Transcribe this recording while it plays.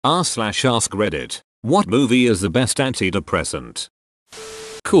r/ask Reddit. What movie is the best antidepressant?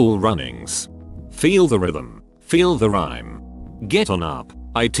 Cool Runnings. Feel the rhythm. Feel the rhyme. Get on up.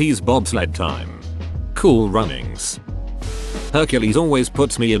 IT's bobsled time. Cool Runnings. Hercules always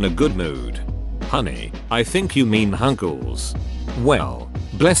puts me in a good mood. Honey, I think you mean Hunkles. Well,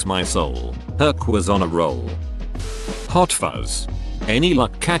 bless my soul, Herc was on a roll. Hot Fuzz. Any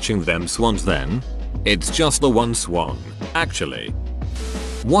luck catching them swans then? It's just the one swan, actually.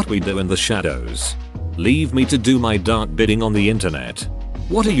 What we do in the shadows. Leave me to do my dark bidding on the internet.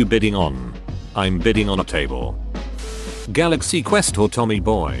 What are you bidding on? I'm bidding on a table. Galaxy Quest or Tommy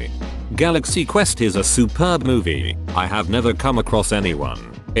Boy. Galaxy Quest is a superb movie. I have never come across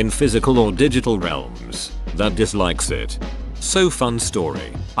anyone, in physical or digital realms, that dislikes it. So fun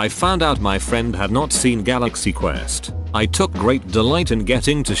story. I found out my friend had not seen Galaxy Quest. I took great delight in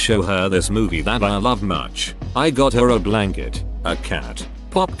getting to show her this movie that I love much. I got her a blanket, a cat,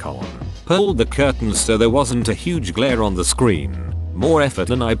 popcorn, pulled the curtains so there wasn't a huge glare on the screen. More effort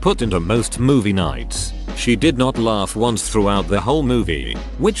than I put into most movie nights. She did not laugh once throughout the whole movie,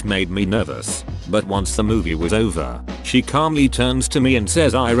 which made me nervous. But once the movie was over, she calmly turns to me and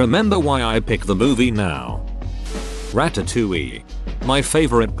says, I remember why I picked the movie now. Ratatouille. My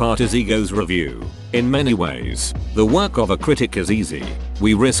favorite part is Ego's review. In many ways, the work of a critic is easy.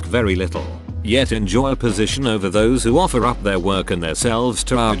 We risk very little, yet enjoy a position over those who offer up their work and themselves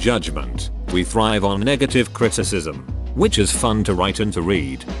to our judgment. We thrive on negative criticism, which is fun to write and to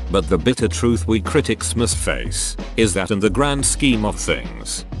read, but the bitter truth we critics must face is that in the grand scheme of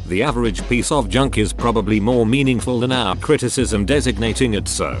things, the average piece of junk is probably more meaningful than our criticism designating it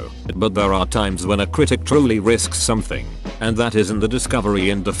so. But there are times when a critic truly risks something, and that is in the discovery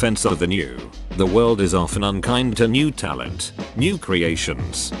and defense of the new. The world is often unkind to new talent, new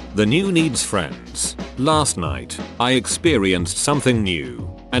creations. The new needs friends. Last night, I experienced something new.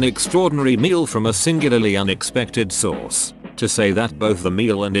 An extraordinary meal from a singularly unexpected source. To say that both the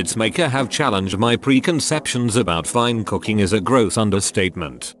meal and its maker have challenged my preconceptions about fine cooking is a gross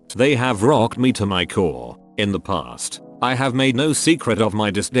understatement. They have rocked me to my core. In the past, I have made no secret of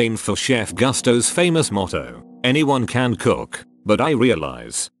my disdain for Chef Gusteau's famous motto, anyone can cook, but I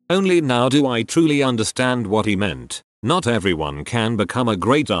realize, only now do I truly understand what he meant. Not everyone can become a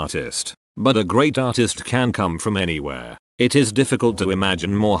great artist, but a great artist can come from anywhere. It is difficult to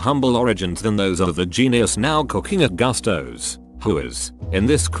imagine more humble origins than those of the genius now cooking at Gusteau's, who is, in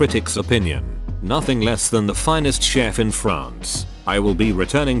this critic's opinion, nothing less than the finest chef in France. I will be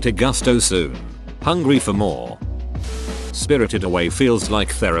returning to Gusteau soon. Hungry for more. Spirited Away feels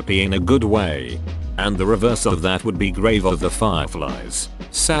like therapy in a good way. And the reverse of that would be Grave of the Fireflies.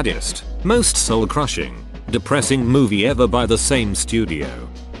 Saddest, most soul-crushing, depressing movie ever by the same studio.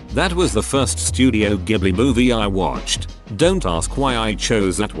 That was the first Studio Ghibli movie I watched. Don't ask why I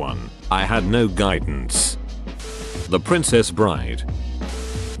chose that one. I had no guidance. The Princess Bride.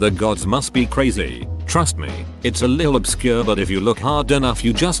 The gods must be crazy. Trust me, it's a little obscure, but if you look hard enough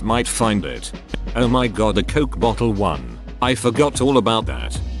you just might find it. Oh my god, a Coke bottle one. I forgot all about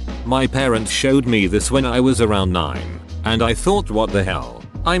that. My parents showed me this when I was around 9, and I thought, what the hell?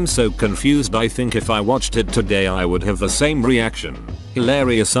 I'm so confused. I think if I watched it today I would have the same reaction.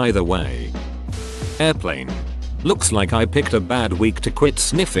 Hilarious either way. Airplane. Looks like I picked a bad week to quit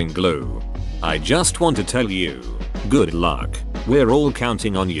sniffing glue. I just want to tell you, good luck. We're all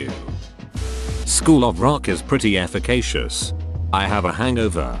counting on you. School of Rock is pretty efficacious. I have a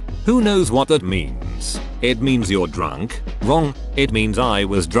hangover. Who knows what that means? It means you're drunk. Wrong. It means I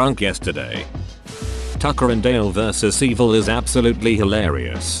was drunk yesterday. Tucker and Dale vs. Evil is absolutely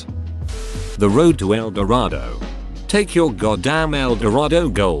hilarious. The Road to El Dorado. Take your goddamn El Dorado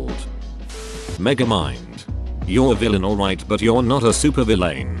gold. Megamind. You're a villain alright, but you're not a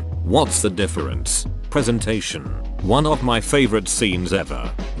supervillain. What's the difference? Presentation. One of my favorite scenes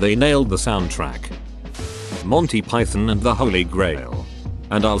ever. They nailed the soundtrack. Monty Python and the Holy Grail.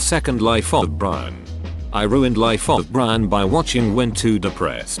 And I'll second Life of Brian. I ruined Life of Brian by watching when too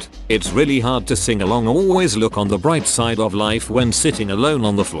depressed. It's really hard to sing along. Always look on the bright side of life when sitting alone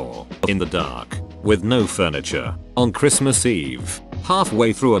on the floor, in the dark, with no furniture, on Christmas Eve,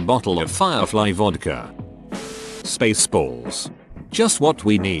 halfway through a bottle of Firefly vodka. Spaceballs. Just what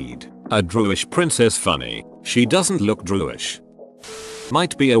we need. A Druish princess funny. She doesn't look Druish.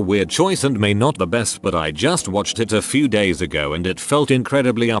 Might be a weird choice and may not the best, but I just watched it a few days ago and it felt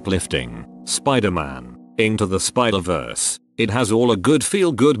incredibly uplifting. Spider-Man. Into the Spider-Verse. It has all a good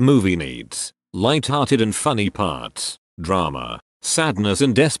feel-good movie needs. Light-hearted and funny parts. Drama. Sadness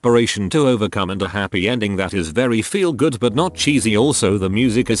and desperation to overcome, and a happy ending that is very feel good but not cheesy. Also, the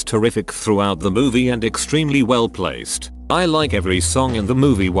music is terrific throughout the movie and extremely well placed. I like every song in the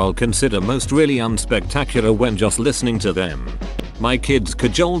movie while consider most really unspectacular when just listening to them. My kids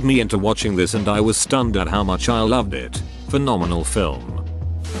cajoled me into watching this and I was stunned at how much I loved it. Phenomenal film.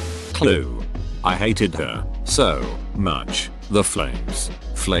 Clue. I hated her so much. The flames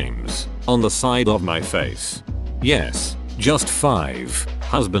on the side of my face. Yes, just 5.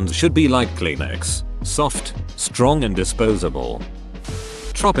 Husbands should be like Kleenex. Soft, strong and disposable.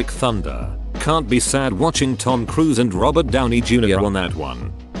 Tropic Thunder. Can't be sad watching Tom Cruise and Robert Downey Jr. on that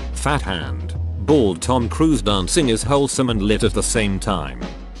one. Fat hand. Bald Tom Cruise dancing is wholesome and lit at the same time.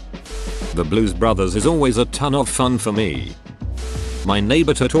 The Blues Brothers is always a ton of fun for me. My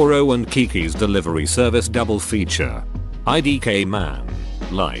Neighbor Totoro and Kiki's Delivery Service double feature. IDK man.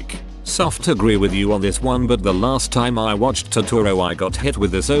 Like. Soft agree with you on this one, but the last time I watched Totoro I got hit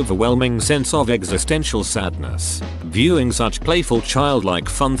with this overwhelming sense of existential sadness. Viewing such playful childlike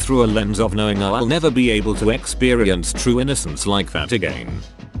fun through a lens of knowing I'll never be able to experience true innocence like that again.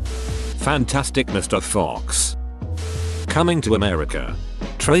 Fantastic Mr. Fox. Coming to America.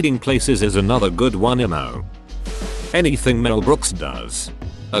 Trading Places is another good one, Anything Mel Brooks does.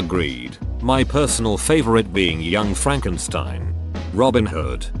 Agreed. My personal favorite being Young Frankenstein. Robin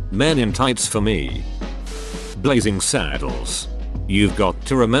Hood, Men in Tights for me. Blazing Saddles. You've got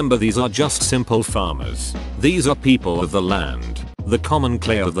to remember these are just simple farmers. These are people of the land, the common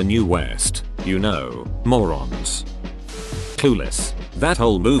clay of the New West, morons. Clueless. That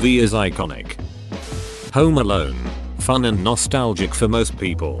whole movie is iconic. Home Alone. Fun and nostalgic for most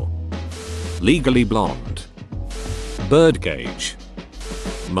people. Legally Blonde. Birdcage.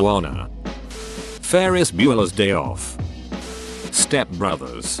 Moana. Ferris Bueller's Day Off. Step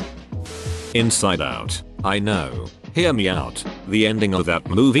Brothers. Inside Out. I know. Hear me out. The ending of that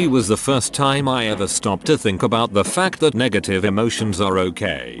movie was the first time I ever stopped to think about the fact that negative emotions are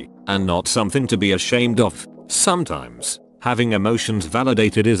okay and not something to be ashamed of. Sometimes, having emotions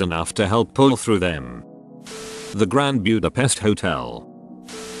validated is enough to help pull through them. The Grand Budapest Hotel.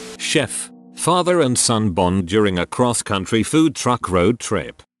 Chef. Father and son bond during a cross-country food truck road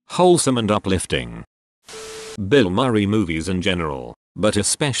trip. Wholesome and uplifting. Bill Murray movies in general, but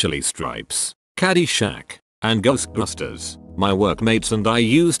especially Stripes, Caddyshack, and Ghostbusters. My workmates and I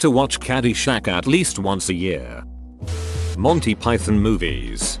used to watch Caddyshack at least once a year. Monty Python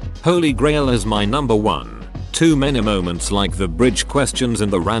movies. Holy Grail is my number one. Too many moments like the bridge questions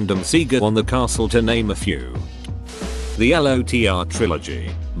and the random Sega on the castle to name a few. The LOTR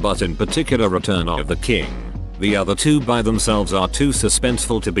trilogy, but in particular Return of the King. The other two by themselves are too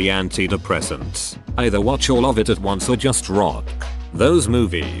suspenseful to be antidepressants. Either watch all of it at once or just rock. Those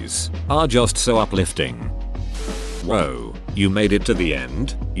movies are just so uplifting. Whoa, you made it to the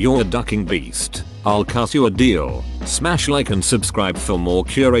end? You're a ducking beast. I'll cut you a deal. Smash like and subscribe for more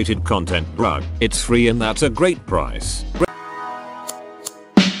curated content, bruh. It's free and that's a great price.